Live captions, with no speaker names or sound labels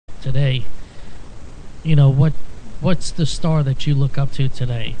today, what's the star that you look up to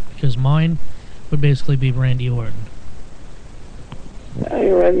today? Because mine would basically be Randy Orton.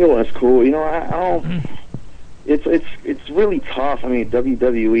 Hey, Randy Orton's cool. I don't. It's really tough. I mean,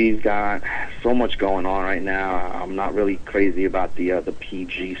 WWE's got so much going on right now. I'm not really crazy about the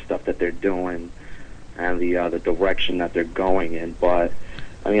PG stuff that they're doing and the direction that they're going in. But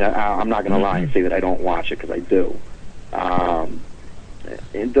I mean, I'm not going to lie and say that I don't watch it, because I do.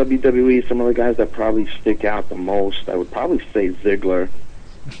 In WWE, some of the guys that probably stick out the most, I would probably say Ziggler.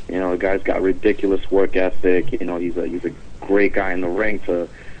 The guy's got ridiculous work ethic. He's a great guy in the ring to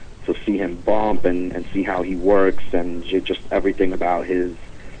see him bump and see how he works, and just everything about his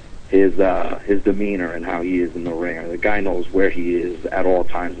demeanor and how he is in the ring. The guy knows where he is at all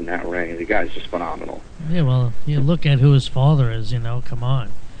times in that ring. The guy's just phenomenal. Yeah, well, you look at who his father is. Come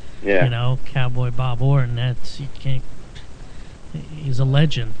on. Yeah. Cowboy Bob Orton. You can't. He's a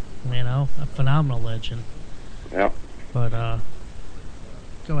legend. A phenomenal legend. Yeah. But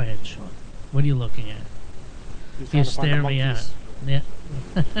go ahead, Sean. What are you looking at? He's staring me at. Yeah.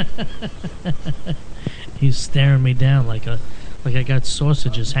 He's staring me down like I got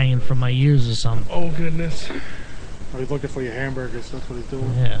sausages hanging from my ears or something. Oh goodness. Oh, he's looking for your hamburgers. That's what he's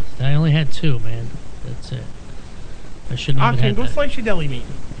doing. Yeah, I only had 2, man. That's it. I shouldn't even have go that. slice your deli meat.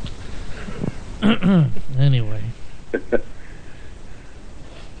 Anyway.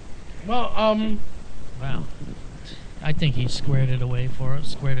 Well, wow. I think he squared it away for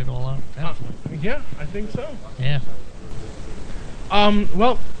us. Squared it all out. Definitely. Yeah, I think so. Yeah.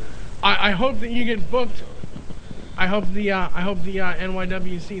 Well, I hope that you get booked. I hope the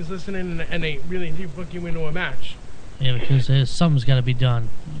NYWC is listening and they really do book you into a match. Yeah, because something's got to be done.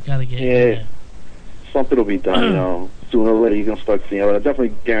 You got to get in there. Something will be done. Sooner or later you're gonna start seeing. I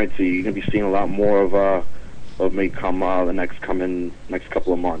definitely guarantee you're gonna be seeing a lot more of me come the next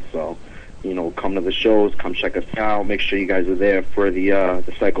couple of months. So, come to the shows, come check us out. Make sure you guys are there for the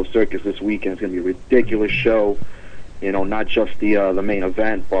Psycho Circus this weekend. It's gonna be a ridiculous show. Not just the main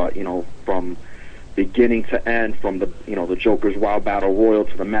event, but from beginning to end, from the Joker's Wild Battle Royal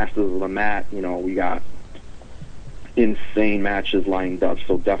to the Masters of the Mat. We got insane matches lined up.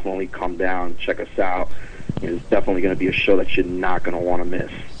 So definitely come down, check us out. It's definitely going to be a show that you're not going to want to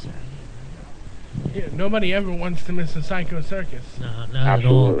miss. Yeah, nobody ever wants to miss a Psycho Circus. No, not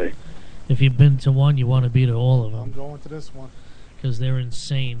Absolutely. at all. If you've been to one, you want to be to all of them. I'm going to this one. Because they're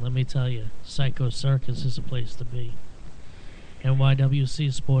insane. Let me tell you, Psycho Circus is a place to be.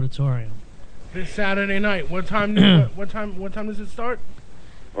 NYWC Sportatorium. This Saturday night. What time does it start?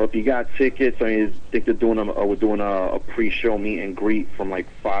 Well, if you got tickets, I think they're doing we're doing a pre-show meet and greet from like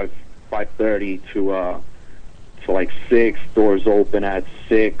 5:30 to like 6. Doors open at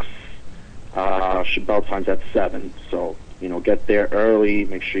 6. Bell time's at 7. So get there early.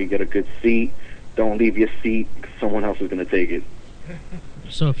 Make sure you get a good seat. Don't leave your seat, 'cause someone else is going to take it.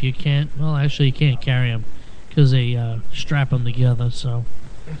 So if you can't, well, actually you can't carry them because they strap them together. So,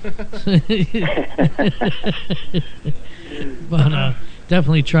 but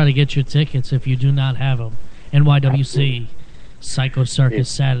definitely try to get your tickets if you do not have them. NYWC Psycho Circus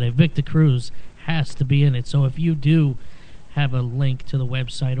Saturday. Victor Cruz has to be in it. So if you do have a link to the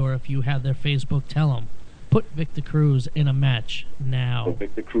website or if you have their Facebook, tell them. Put Victor Cruz in a match now. Put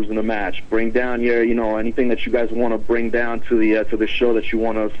Victor Cruz in a match. Bring down your, anything that you guys want to bring down to the show that you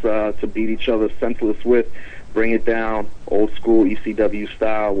want us to beat each other senseless with. Bring it down, old school ECW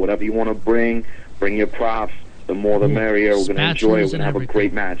style. Whatever you want to bring your props. The more the merrier. We're going to enjoy it. We're going to have a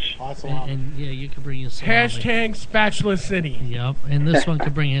great match. And yeah, you can bring your salami. Hashtag Spatula City. Yep, and this one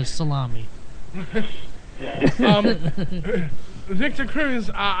could bring his salami. Victor Cruz,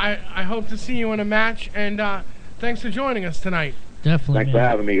 I hope to see you in a match, and thanks for joining us tonight. Definitely. Thanks for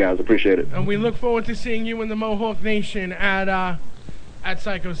having me, guys. Appreciate it. And we look forward to seeing you in the Mohawk Nation at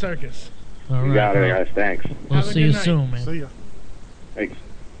Psycho Circus. All you got it, guys. Thanks. We'll see you soon, man. See ya. Thanks.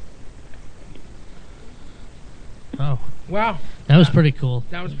 Oh. Wow. That was pretty cool.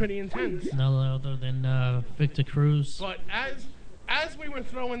 That was pretty intense. None other than Victor Cruz. But as we were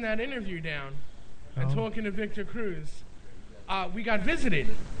throwing that interview down and talking to Victor Cruz, we got visited.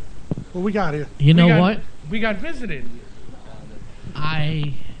 What we got here? You know what? We got visited.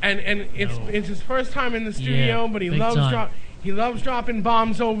 And it's his first time in the studio, but he loves dropping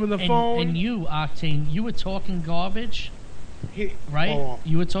bombs over the phone. And you, Octane, you were talking garbage, right? Oh.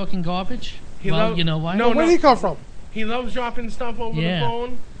 You were talking garbage. You know why? No, where did he come from? He loves dropping stuff over the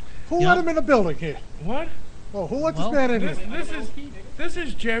phone. Who let him in the building here? What? Oh, who let this man in here? This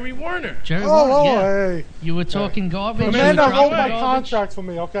is Jerry Warner. Jerry Warner, yeah. Hey. You were talking garbage. The man that wrote my contract for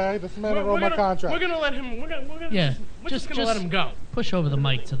me, okay? This man that wrote my contract. We're gonna let him. We're just gonna let him go. Push over the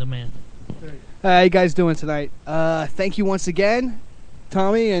mic to the man. How you guys doing tonight? Thank you once again,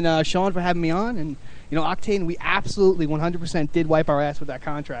 Tommy and Sean, for having me on. And, Octane, we absolutely 100% did wipe our ass with that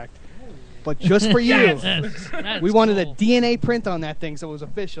contract. But just for you, That's we wanted cool. a DNA print on that thing so it was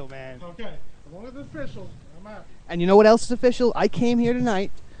official, man. Okay, as long as it's official, I'm out. And you know what else is official? I came here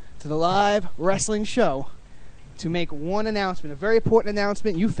tonight to the live wrestling show to make one announcement, a very important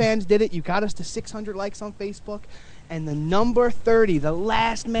announcement. You fans did it. You got us to 600 likes on Facebook. And the number 30, the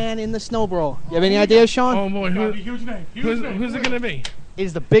last man in the Snow Brawl. You have any ideas, Sean? Oh boy, Huge name. who's it gonna be?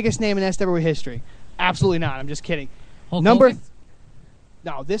 Is the biggest name in SWA history. Absolutely not. I'm just kidding. Hulk Number Hogan?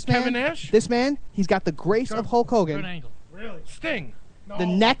 No, this man. Kevin Nash? This man, he's got the grace of Hulk Kurt Hogan, Angle. Really? Sting. No. the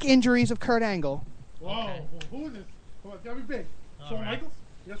neck injuries of Kurt Angle. Whoa. Okay. Who is this? Come on, gotta be big. All Shawn right. Michaels?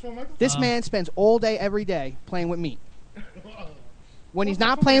 You got Shawn Michaels? This man spends all day, every day playing with meat. When he's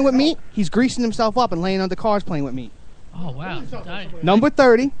not playing with meat, he's greasing himself up and laying under cars playing with meat. Oh, wow. Number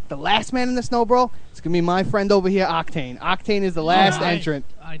 30, the last man in the Snow Brawl, it's going to be my friend over here, Octane. Octane is the last entrant.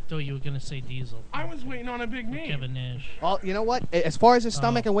 I thought you were going to say Diesel. I was waiting on a big name. Kevin Nash. Well, you know what? As far as his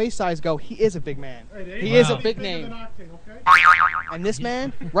stomach and waist size go, he is a big man. He Wow. is a big name. And this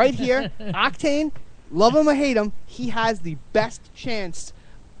man, right here, Octane, love him or hate him, he has the best chance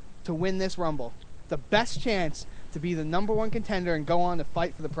to win this Rumble. The best chance to be the number one contender and go on to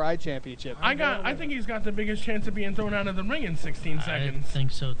fight for the Pride Championship. I think he's got the biggest chance of being thrown out of the ring in 16 seconds. I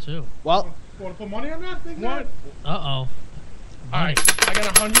think so, too. Well, Want to put money on that? Big What? Uh-oh. All right, I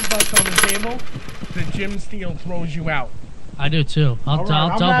got $100 on the table that Jim Steele throws you out. I do, too. I'll All right, I'm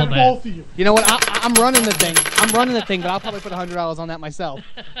double mad at that. both of you. you know what? I'm running the thing. But I'll probably put $100 on that myself.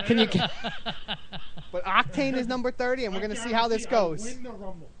 Can you? But Octane is number 30, and we're going to see how this goes. I win the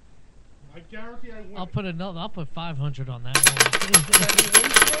Rumble. I guarantee I win. I'll put 500 on that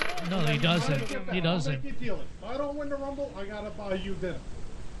one. No, he doesn't. He doesn't. I'll make you deal it. If I don't win the Rumble, I gotta buy you dinner.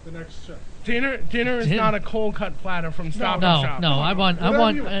 The next show. Dinner is not a cold cut platter from Stop and No, Shop. no. I want If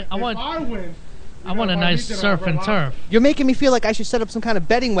I win, I want a nice surf and turf. You're making me feel like I should set up some kind of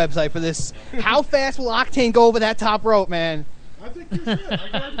betting website for this. How fast will Octane go over that top rope, man? I think you should.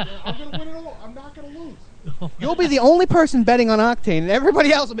 I'm gonna win it all. I'm not gonna lose. You'll be the only person betting on Octane, and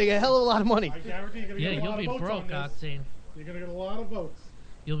everybody else will make a hell of a lot of money. I guarantee you're gonna Yeah, get a you'll lot be of votes broke, on this. Octane. You're gonna get a lot of votes.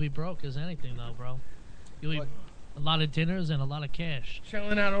 You'll be broke as anything, though, bro. You'll be a lot of dinners and a lot of cash.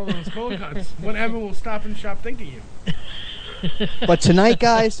 Shelling out all those cold cuts. Whatever will Stop and Shop think of you. But tonight,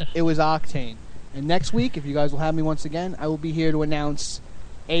 guys, it was Octane. And next week, if you guys will have me once again, I will be here to announce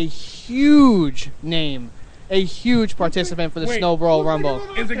a huge name, a huge participant for the Wait, Snow Brawl Rumble.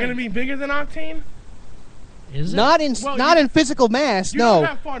 Is it going to be bigger than Octane? Is it? Not in Well, not you- in physical mass, You don't no.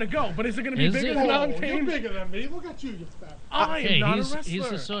 have far to go, but is it going to be Is bigger it? than Oh, you're Octane? bigger than me. Look at you, you fat. I am Hey, not a he's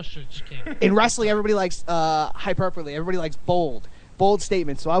wrestler. a sausage king. In wrestling, everybody likes hyperbole. Everybody likes bold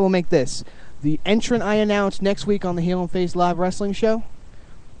statements. So I will make this: the entrant I announced next week on the Heel and Face Live Wrestling Show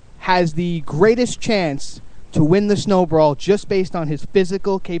has the greatest chance to win the Snow Brawl just based on his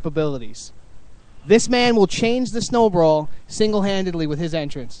physical capabilities. This man will change the Snow Brawl single-handedly with his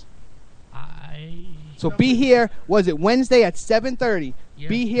entrance. So be here. Was it Wednesday at 7:30? Yeah.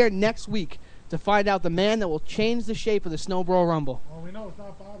 Be here next week to find out the man that will change the shape of the Snow Brawl Rumble. Well, we know it's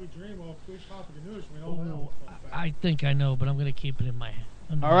not Bobby Dream or Fish Topic of News. We know that. I think I know, but I'm going to keep it in my head.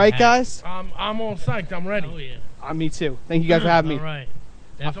 All right, guys. I'm all psyched. I'm ready. Oh, yeah. Me too. Thank you guys for having me. All right.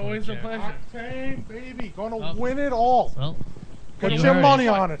 It's Definitely, always a Jared. pleasure. Octane, baby, gonna Oh. win it all. Well, Put you your heard money it.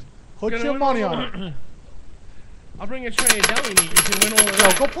 on it. Put Gonna your win money all on it. I'll bring a tray of deli meat. You can win all of Yo,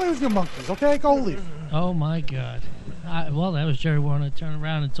 that. go play with your monkeys, okay? Go leave. Oh, my God. Well, that was Jerry Warner turned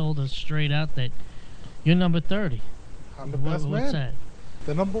around and told us straight out that you're number 30. I'm the best What's man. that?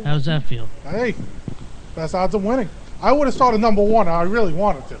 The number one. How's that feel? Hey, best odds of winning. I would have started number one. I really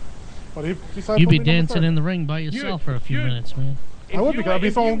wanted to. But he decided You'd to be put me number dancing 30. in the ring by yourself for a few you'd- minutes, man. I would, because I'd be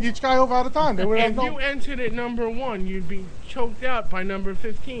if throwing you- each guy over at a time. They would have If you entered at number 1, you'd be choked out by number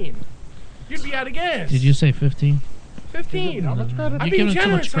 15. You'd be out of gas. Did you say 15? 15. How much credit? I'm You being give him too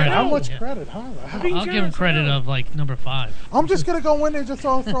much generous, I credit. know. How much Yeah. credit, huh? Being I'll give him generous, I credit know. of like number 5. I'm just going to go in there and just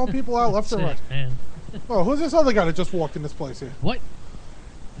throw people out left and That's right. it, man. Oh, who's this other guy that just walked in this place here? What?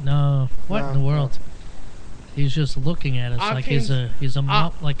 No. What in the No, world? He's just looking at us like he's a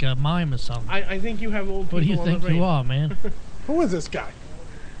mime or something. I think you have old people What do you on the think brain. you are, man? Who is this guy?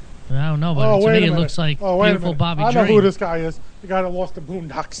 I don't know, but Oh, to wait me a it minute. looks like Oh, wait a beautiful minute. Bobby I know Dream. who this guy is. The guy that lost the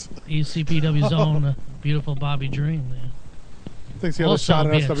Boondocks. ECPW's own beautiful Bobby Dream, man. Thinks he had a Also shot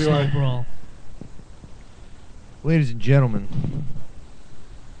at being Snow SWA. Brawl. Ladies and gentlemen,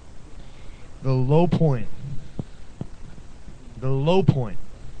 the low point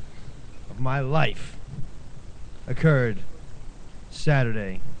of my life occurred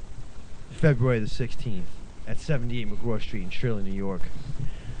Saturday, February the 16th, at 78 McGraw Street in Shirley, New York.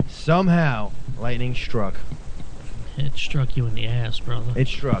 Somehow, lightning struck. It struck you in the ass, brother. It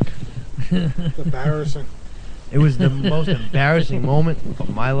struck. It's embarrassing. It was the most embarrassing moment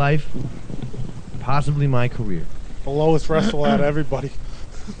of my life, possibly my career. The lowest wrestler out of everybody.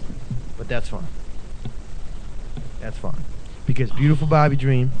 But that's fine. That's fine. Because Beautiful Bobby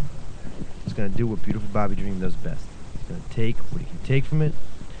Dream is going to do what Beautiful Bobby Dream does best. He's going to take what he can take from it,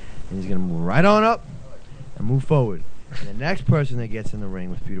 and he's going to move right on up and move forward. And the next person that gets in the ring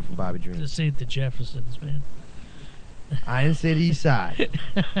with Beautiful Bobby Dream. Just say the Jeffersons, man. I didn't say the East Side.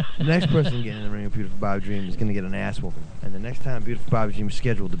 The next person getting in the ring with Beautiful Bobby Dream is going to get an ass whooping. And the next time Beautiful Bobby Dream is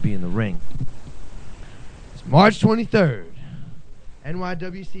scheduled to be in the ring is March 23rd,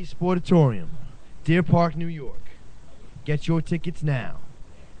 NYWC Sportatorium, Deer Park, New York. Get your tickets now.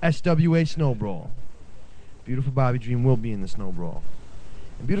 SWA Snow Brawl. Beautiful Bobby Dream will be in the Snow Brawl.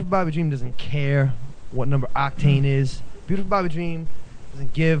 And Beautiful Bobby Dream doesn't care what number Octane is. Beautiful Bobby Dream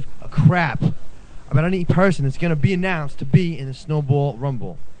doesn't give a crap about any person that's going to be announced to be in the Snowball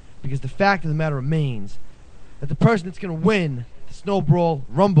Rumble. Because the fact of the matter remains that the person that's going to win the Snowball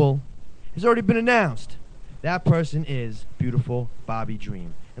Rumble has already been announced. That person is Beautiful Bobby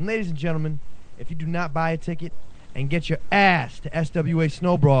Dream. And ladies and gentlemen, if you do not buy a ticket and get your ass to SWA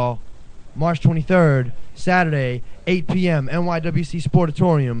Snowball, March 23rd, Saturday, 8 p.m., NYWC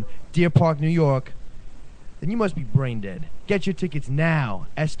Sportatorium, Deer Park, New York, then you must be brain dead. Get your tickets now.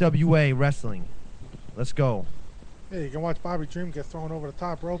 SWA Wrestling. Let's go. Yeah, you can watch Bobby Dream get thrown over the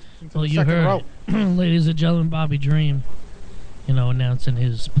top rope into Well, the you second heard row. it. Ladies and gentlemen, Bobby Dream, announcing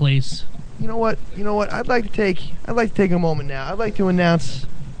his place. You know what? I'd like to take a moment now. I'd like to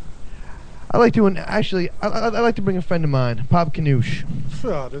bring a friend of mine, Pop Canoosh.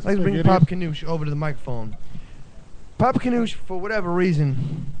 I'd like to bring Pop Canoosh over to the microphone. Pop Canoosh, for whatever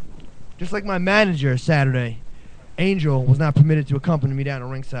reason, just like my manager Saturday, Angel was not permitted to accompany me down to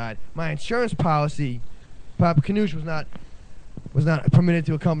ringside. My insurance policy, Papa Canoosh was not permitted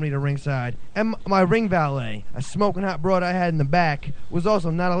to accompany to ringside. And my ring valet, a smoking hot broad I had in the back, was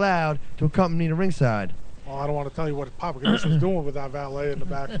also not allowed to accompany to ringside. Well, I don't want to tell you what Papa Canoosh was doing with that valet in the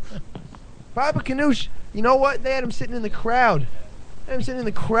back. Papa Canoosh, you know what? They had him sitting in the crowd.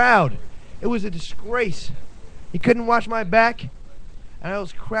 It was a disgrace. He couldn't watch my back. And I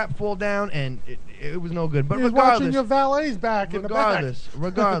was crap fall down, and it was no good. But he was regardless, watching your valet's back in the back.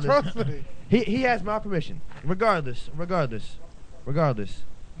 Regardless, Trust me. He has my permission. Regardless. Pop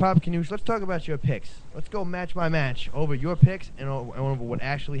Canoosh, let's talk about your picks. Let's go match by match over your picks and over what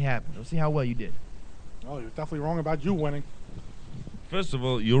actually happened. Let's see how well you did. Oh, you're definitely wrong about you winning. First of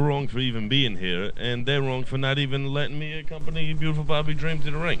all, you're wrong for even being here, and they're wrong for not even letting me accompany Beautiful Bobby Dream to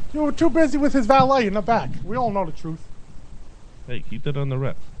the ring. You were too busy with his valet in the back. We all know the truth. Hey, keep that on the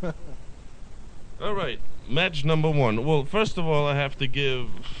rep. All right, match number one. Well, first of all, I have to give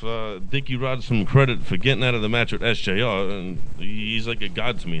Dickie Rod some credit for getting out of the match with SJR, and he's like a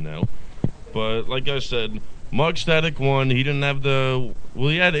god to me now. But like I said, Mark Static won. He didn't have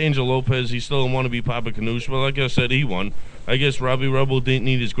he had Angel Lopez. He still didn't want to be Papa Canoosh, but like I said, he won. I guess Robbie Rebel didn't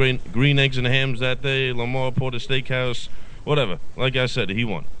need his green eggs and hams that day. Lamar Porter Steakhouse, whatever. Like I said, he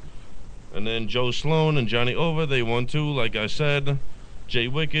won. And then Joe Sloan and Johnny Over, they won too, like I said. Jay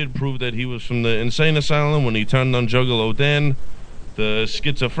Wicked proved that he was from the insane asylum when he turned on Juggalo Dan. The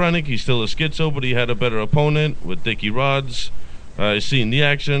schizophrenic, he's still a schizo, but he had a better opponent with Dickie Rods. Seen the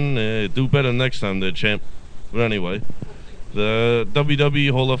action. Do better next time, there, champ. But anyway, the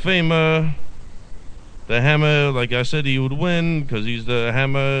WWE Hall of Famer, the Hammer, like I said, he would win because he's the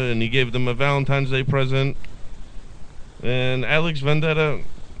Hammer, and he gave them a Valentine's Day present. And Alex Vendetta,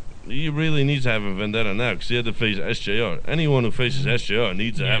 he really needs to have a vendetta now because he had to face SJR. Anyone who faces SJR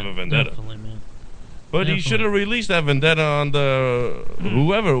needs to have a vendetta. Definitely, man. But he should have released that vendetta on the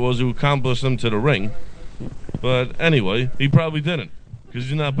whoever it was who accomplished him to the ring. But anyway, he probably didn't because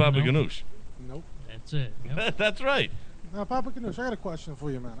he's not Papa Ganoush. Nope. That's it. Yep. That's right. Now, Papa Ganoush, I got a question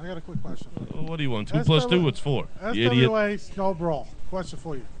for you, man. I got a quick question for you. What do you want? 2 plus 2, it's 4. You idiot. SWA Snow Brawl. Question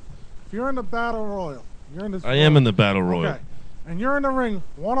for you. If you're in the Battle Royal, you're in this. I am in the Battle Royal. Okay. And you're in the ring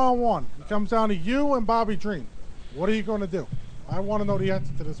one-on-one. It comes down to you and Bobby Dream. What are you going to do? I want to know the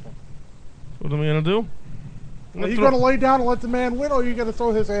answer to this one. What am I going to do? Are you going to lay down and let the man win, or are you going to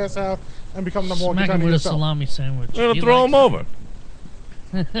throw his ass out and become number one Smack him contender with yourself? a salami sandwich. I'm going to throw him over.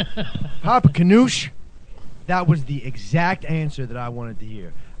 Papa Canoosh, that was the exact answer that I wanted to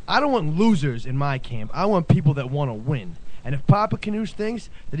hear. I don't want losers in my camp. I want people that want to win. And if Papa Canoosh thinks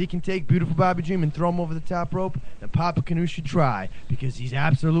that he can take Beautiful Bobby Dream and throw him over the top rope, then Papa Canoosh should try, because he's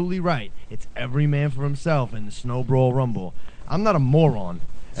absolutely right. It's every man for himself in the Snow Brawl Rumble. I'm not a moron.